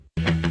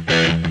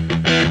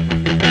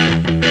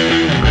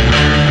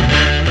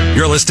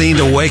You're listening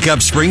to Wake Up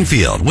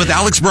Springfield with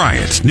Alex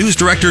Bryant, News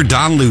Director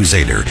Don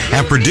Luzader,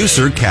 and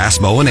producer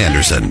Cass Moen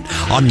Anderson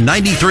on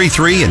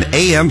 93.3 and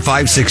AM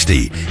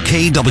 560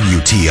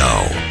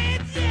 KWTO.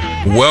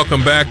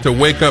 Welcome back to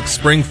Wake Up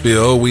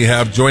Springfield. We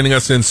have joining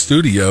us in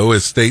studio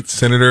is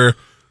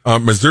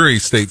Missouri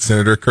State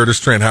Senator Curtis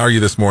Trent. How are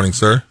you this morning,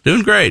 sir?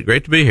 Doing great.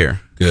 Great to be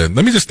here. Good.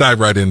 Let me just dive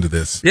right into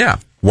this. Yeah.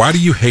 Why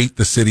do you hate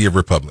the city of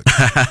Republic? No,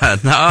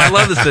 I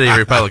love the city of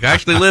Republic. I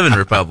actually live in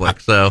Republic,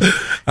 so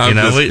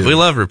we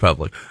love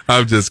Republic.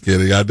 I'm just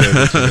kidding. I did.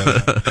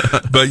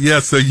 But yeah,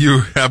 so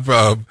you have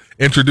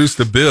introduced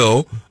a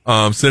bill,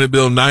 Senate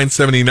Bill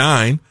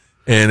 979,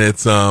 and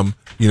it's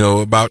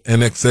about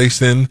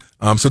annexation.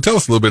 So tell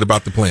us a little bit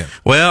about the plan.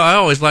 Well, I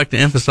always like to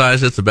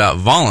emphasize it's about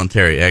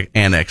voluntary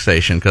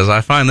annexation because I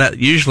find that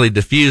usually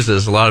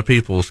diffuses a lot of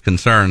people's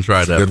concerns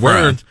right up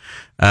front.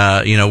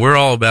 We're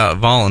all about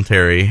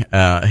voluntary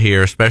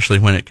here, especially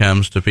when it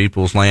comes to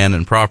people's land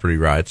and property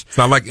rights. It's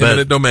not like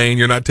eminent domain.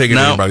 You're not taking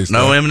anybody's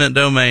stuff. No eminent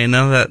domain.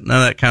 None of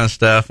that kind of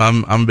stuff.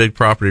 I'm a big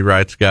property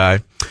rights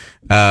guy.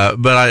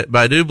 But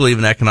I do believe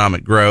in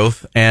economic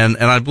growth, and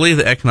I believe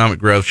that economic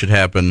growth should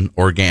happen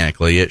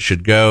organically. It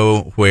should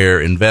go where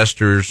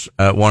investors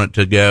want it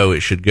to go. It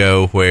should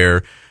go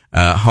where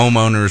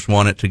homeowners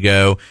want it to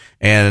go,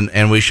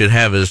 and we should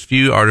have as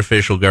few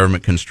artificial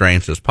government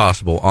constraints as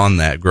possible on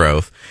that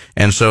growth.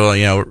 And so,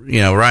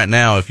 right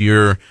now, if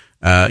you're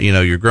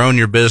growing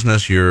your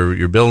business,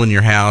 you're building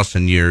your house,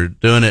 and you're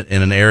doing it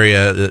in an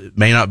area that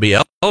may not be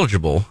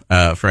eligible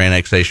for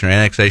annexation, or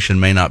annexation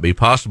may not be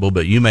possible,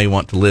 but you may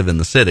want to live in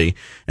the city.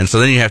 And so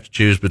then you have to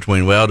choose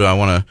between, well, do I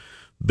want to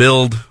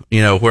build,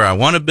 where I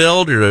want to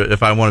build, or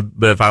if I want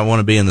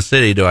to be in the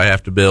city, do I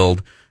have to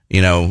build,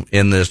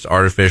 in this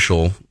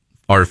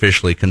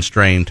artificially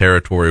constrained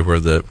territory where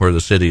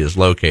the city is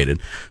located.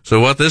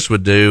 So what this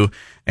would do,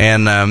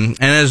 and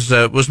as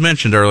was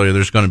mentioned earlier,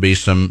 there's going to be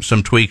some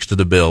tweaks to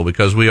the bill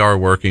because we are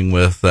working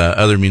with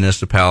other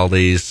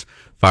municipalities,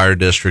 fire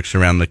districts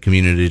around the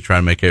community to try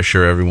to make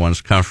sure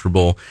everyone's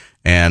comfortable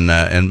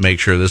and make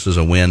sure this is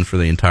a win for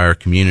the entire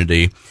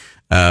community.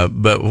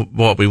 But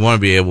what we want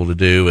to be able to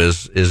do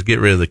is get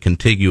rid of the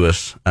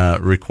contiguous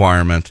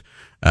requirement.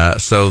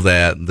 So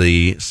that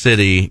the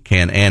city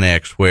can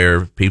annex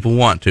where people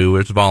want to,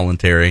 where it's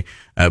voluntary,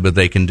 but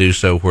they can do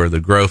so where the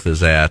growth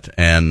is at,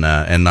 and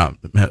not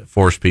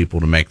force people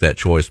to make that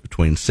choice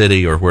between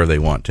city or where they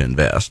want to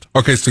invest.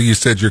 Okay, so you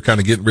said you're kind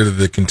of getting rid of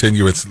the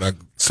contiguous,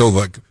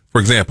 for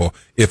example,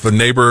 if a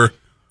neighbor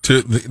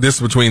this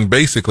is between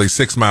basically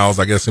 6 miles,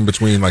 I guess, in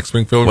between like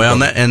Springfield.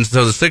 Well, and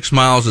so the 6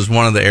 miles is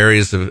one of the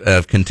areas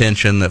of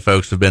contention that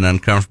folks have been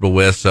uncomfortable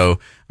with. So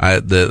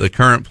the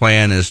current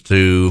plan is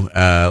to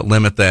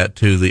limit that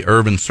to the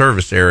urban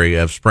service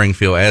area of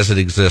Springfield as it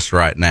exists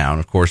right now. And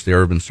of course, the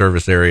urban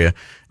service area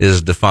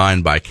is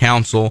defined by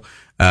council.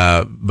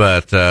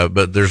 But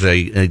there's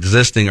an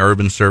existing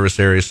urban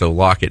service area, so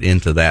lock it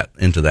into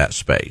that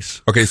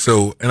space. Okay,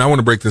 so, and I want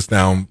to break this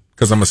down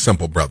because I'm a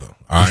simple brother.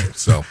 All right,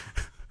 so.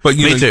 But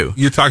Me too.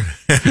 You talk.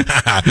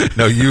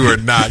 No, you are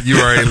not. You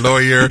are a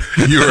lawyer.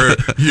 You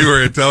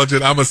are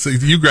intelligent.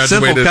 You graduated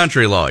simple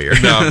country lawyer.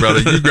 No,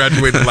 brother, you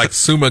graduated like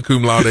summa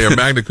cum laude or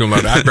magna cum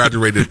laude. I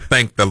graduated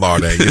thank the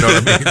laude. You know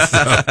what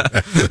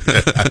I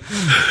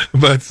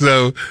mean? But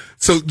so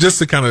just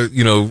to kind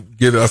of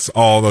get us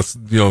all us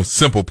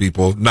simple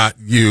people, not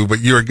you,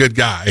 but you're a good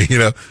guy.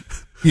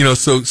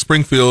 So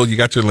Springfield, you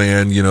got your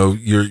land.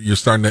 You're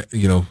starting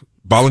to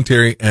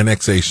voluntary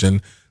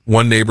annexation.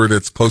 One neighbor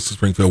that's close to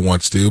Springfield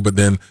wants to, but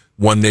then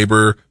one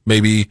neighbor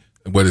maybe,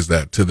 what is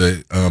that, to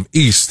the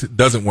east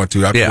doesn't want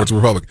to, out towards the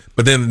Republic.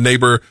 But then the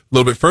neighbor a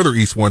little bit further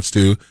east wants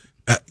to,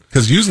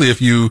 because usually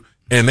if you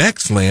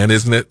annex land,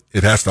 isn't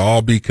it has to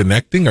all be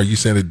connecting? Are you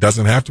saying it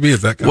doesn't have to be?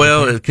 Is that kind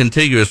of it's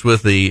contiguous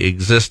with the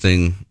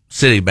existing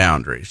city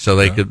boundaries, so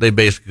they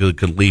basically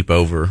could leap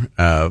over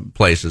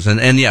places. So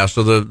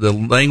the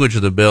language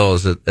of the bill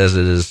as it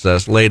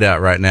is laid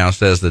out right now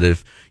says that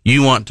if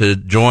you want to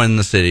join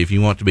the city, if you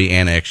want to be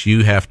annexed,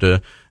 you have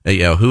to,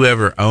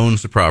 whoever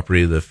owns the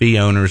property, the fee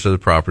owners of the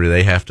property,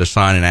 they have to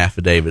sign an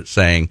affidavit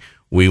saying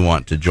we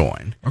want to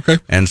join. Okay.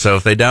 And so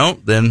if they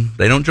don't, then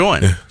they don't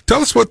join. Yeah.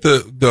 Tell us what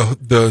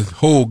the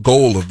whole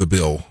goal of the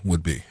bill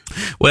would be.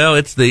 Well,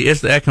 it's the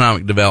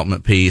economic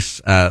development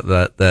piece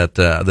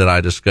that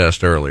I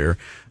discussed earlier.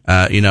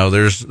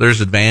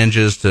 There's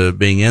advantages to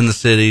being in the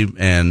city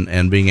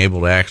and being able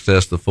to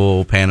access the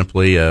full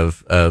panoply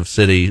of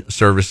city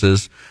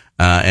services.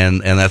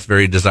 And that's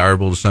very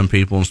desirable to some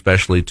people,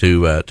 especially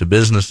to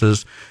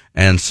businesses.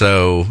 And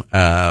so,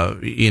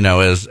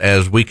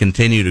 as we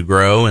continue to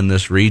grow in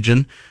this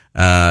region,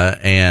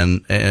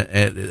 and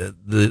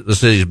the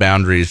city's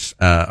boundaries,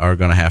 are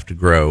going to have to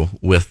grow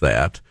with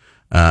that,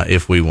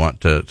 if we want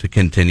to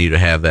continue to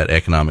have that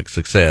economic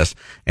success.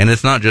 And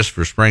it's not just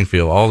for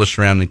Springfield, all the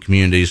surrounding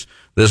communities,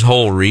 this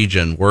whole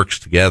region works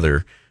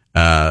together,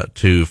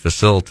 to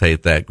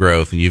facilitate that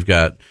growth. And you've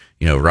got,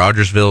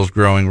 Rogersville is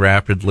growing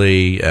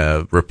rapidly.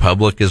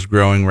 Republic is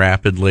growing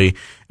rapidly.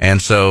 And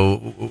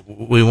so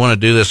we want to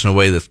do this in a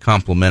way that's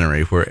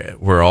complementary,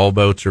 where all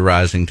boats are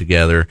rising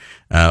together,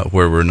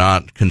 where we're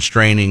not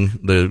constraining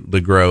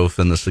the growth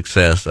and the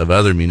success of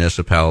other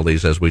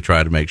municipalities as we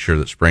try to make sure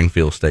that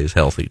Springfield stays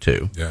healthy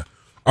too. Yeah.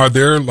 Are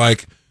there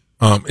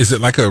is it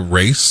like a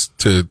race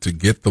to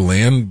get the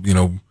land,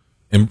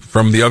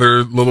 from the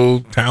other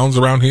little towns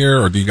around here,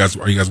 or are you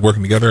guys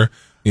working together?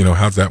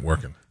 How's that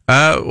working?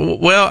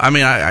 Well, I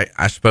mean,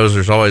 I suppose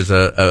there's always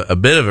a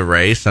bit of a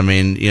race. I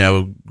mean,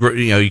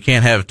 you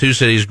can't have two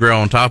cities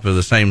grow on top of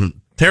the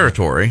same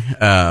territory.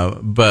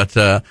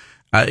 But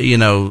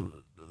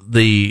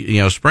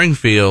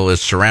Springfield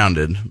is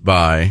surrounded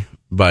by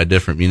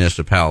different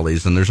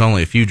municipalities, and there's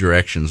only a few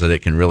directions that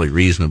it can really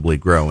reasonably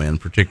grow in,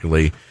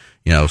 particularly,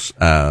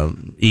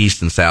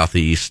 east and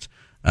southeast.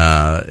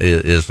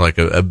 Is like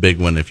a big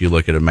one if you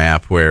look at a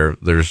map where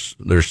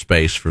there's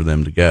space for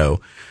them to go.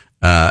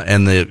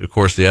 And of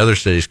course the other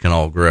cities can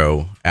all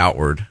grow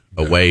outward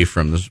away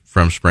from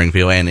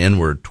Springfield and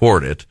inward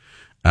toward it.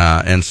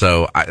 And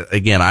so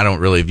I don't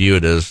really view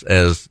it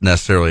as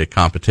necessarily a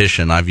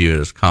competition. I view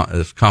it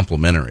as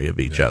complementary of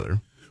each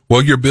other.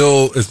 Well, your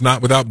bill is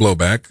not without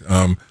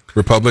blowback.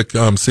 Republic,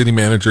 City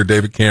Manager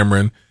David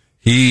Cameron,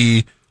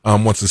 he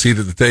wants a seat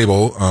at the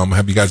table.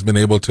 Have you guys been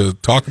able to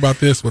talk about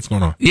this? What's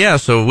going on? Yeah,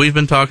 so we've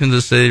been talking to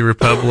the City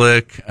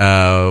Republic.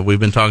 We've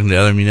been talking to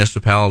other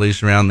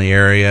municipalities around the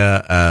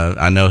area.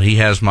 I know he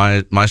has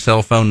my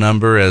cell phone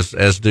number,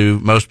 as do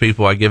most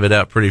people. I give it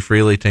out pretty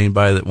freely to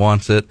anybody that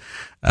wants it.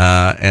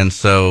 And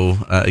so,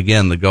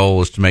 again, the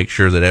goal is to make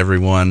sure that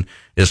everyone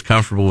is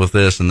comfortable with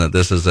this and that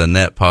this is a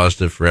net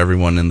positive for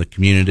everyone in the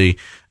community.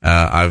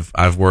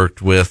 I've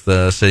worked with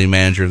the city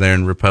manager there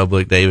in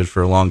Republic, David,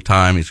 for a long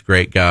time. He's a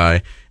great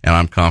guy, and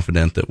I'm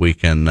confident that we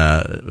can,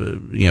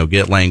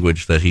 get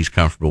language that he's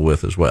comfortable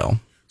with as well.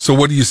 So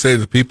what do you say to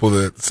the people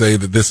that say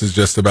that this is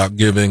just about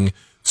giving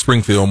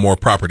Springfield more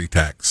property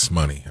tax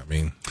money? I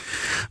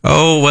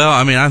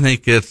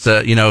think it's,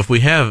 if we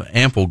have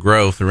ample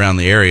growth around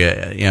the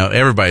area,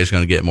 everybody's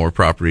going to get more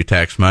property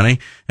tax money,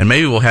 and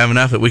maybe we'll have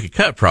enough that we could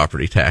cut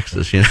property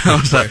taxes, So,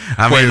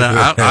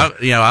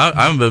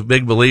 I'm a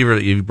big believer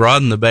that you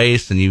broaden the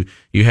base and you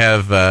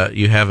have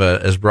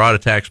as broad a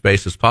tax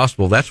base as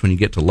possible. That's when you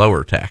get to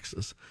lower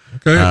taxes.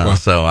 Okay.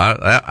 So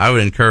I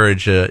would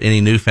encourage any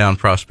newfound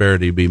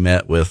prosperity to be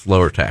met with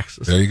lower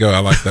taxes. There you go. I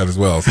like that as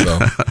well.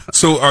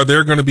 So are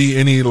there going to be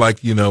any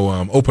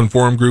open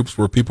forum groups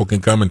where people can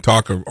come and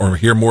talk or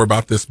hear more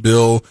about this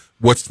bill?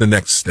 What's the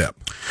next step?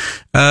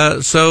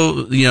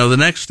 The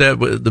next step,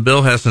 the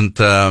bill hasn't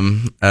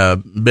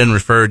been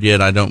referred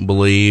yet, I don't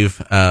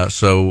believe.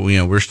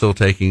 We're still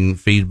taking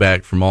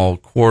feedback from all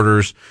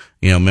quarters.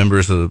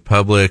 Members of the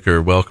public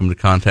are welcome to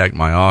contact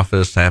my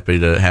office. Happy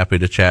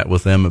to chat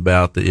with them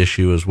about the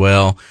issue as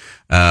well.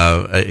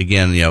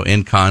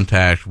 In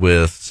contact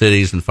with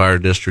cities and fire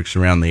districts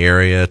around the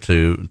area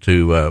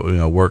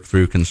to work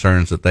through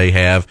concerns that they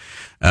have.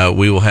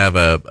 We will have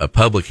a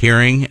public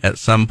hearing at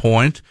some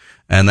point,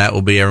 and that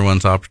will be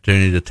everyone's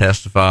opportunity to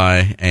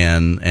testify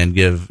and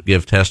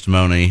give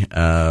testimony,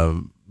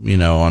 on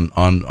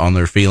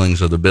their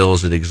feelings of the bill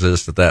as it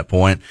exists at that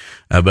point.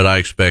 But I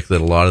expect that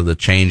a lot of the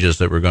changes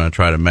that we're going to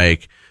try to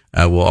make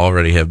will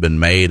already have been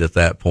made at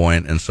that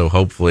point. And so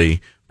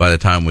hopefully by the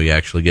time we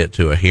actually get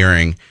to a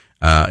hearing,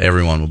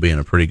 everyone will be in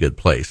a pretty good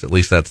place. At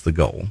least that's the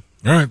goal.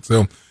 All right.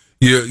 So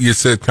you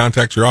said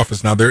contact your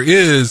office. Now there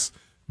is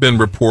been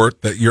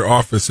report that your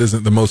office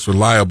isn't the most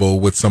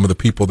reliable with some of the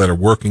people that are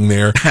working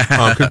there.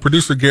 Could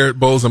producer Garrett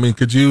Bowles,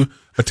 could you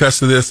attest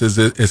to this?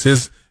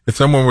 If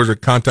someone were to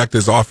contact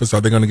his office, are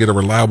they going to get a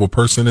reliable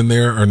person in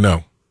there or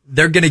no?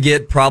 They're going to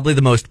get probably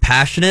the most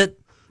passionate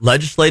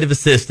legislative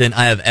assistant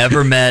I have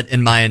ever met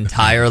in my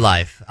entire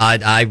life.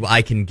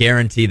 I can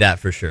guarantee that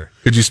for sure.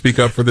 Could you speak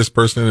up for this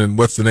person? And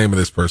what's the name of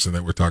this person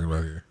that we're talking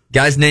about here?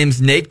 Guy's name's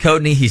Nate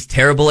Coatney. He's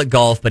terrible at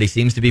golf, but he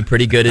seems to be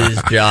pretty good at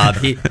his job.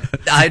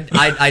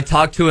 I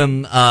talked to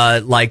him 2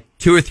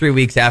 or 3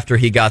 weeks after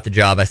he got the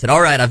job. I said,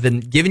 all right, I've been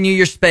giving you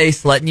your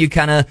space, letting you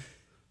kind of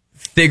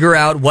figure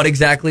out what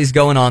exactly is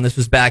going on. This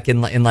was back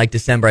in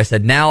December. I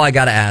said, now I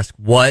got to ask,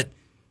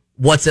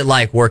 what's it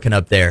like working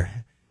up there?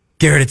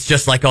 Garrett, it's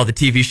just like all the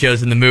TV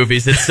shows and the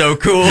movies. It's so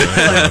cool.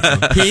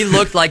 He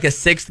looked like a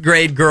 6th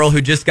grade girl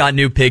who just got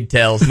new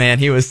pigtails, man.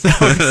 He was so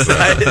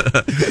excited.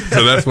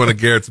 So that's one of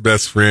Garrett's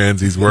best friends.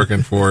 He's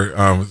working for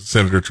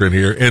Senator Trent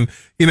here. And,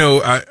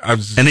 I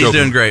was and he's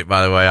doing great,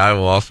 by the way. I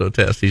will also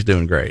attest he's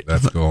doing great.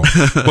 That's cool.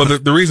 Well,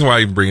 the reason why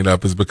I even bring it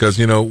up is because,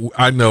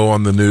 I know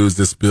on the news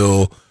this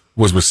bill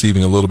was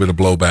receiving a little bit of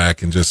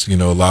blowback and just, a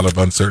lot of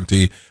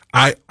uncertainty.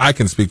 I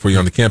can speak for you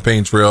on the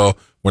campaign trail.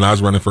 When I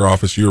was running for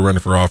office, you were running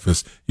for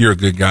office. You're a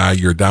good guy.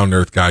 You're a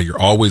down-to-earth guy. You're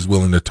always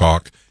willing to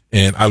talk.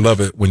 And I love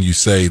it when you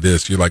say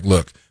this. You're like,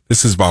 look,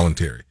 this is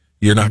voluntary.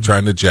 You're not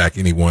trying to jack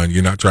anyone.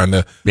 You're not trying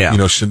to,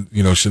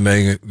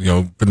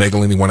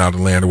 finagle anyone out of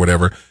land or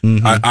whatever.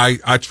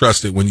 Mm-hmm. I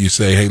trust it when you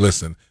say, hey,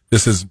 listen,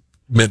 this is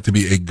meant to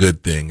be a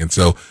good thing. And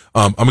so,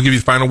 I'm going to give you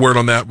the final word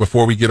on that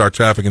before we get our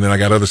traffic. And then I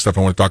got other stuff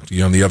I want to talk to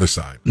you on the other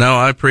side. No,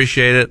 I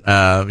appreciate it.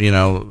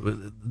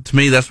 To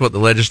me, that's what the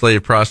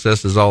legislative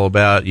process is all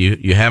about.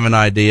 You have an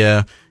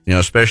idea,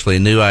 especially a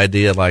new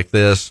idea like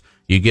this.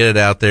 You get it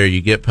out there, you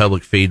get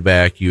public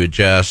feedback, you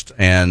adjust,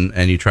 and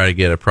you try to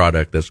get a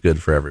product that's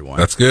good for everyone.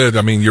 That's good.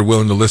 I mean, you're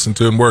willing to listen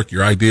to and work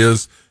your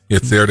ideas.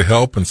 It's there to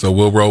help, and so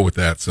we'll roll with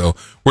that. So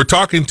we're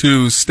talking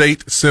to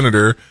State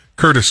Senator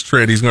Curtis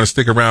Trent. He's going to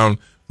stick around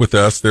with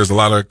us. There's a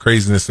lot of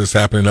craziness that's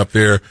happening up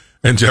there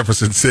in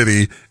Jefferson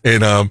City,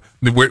 and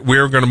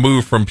we're going to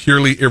move from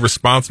purely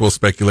irresponsible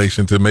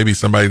speculation to maybe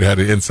somebody that had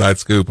an inside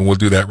scoop, and we'll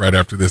do that right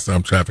after this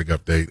traffic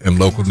update and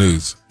local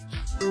news.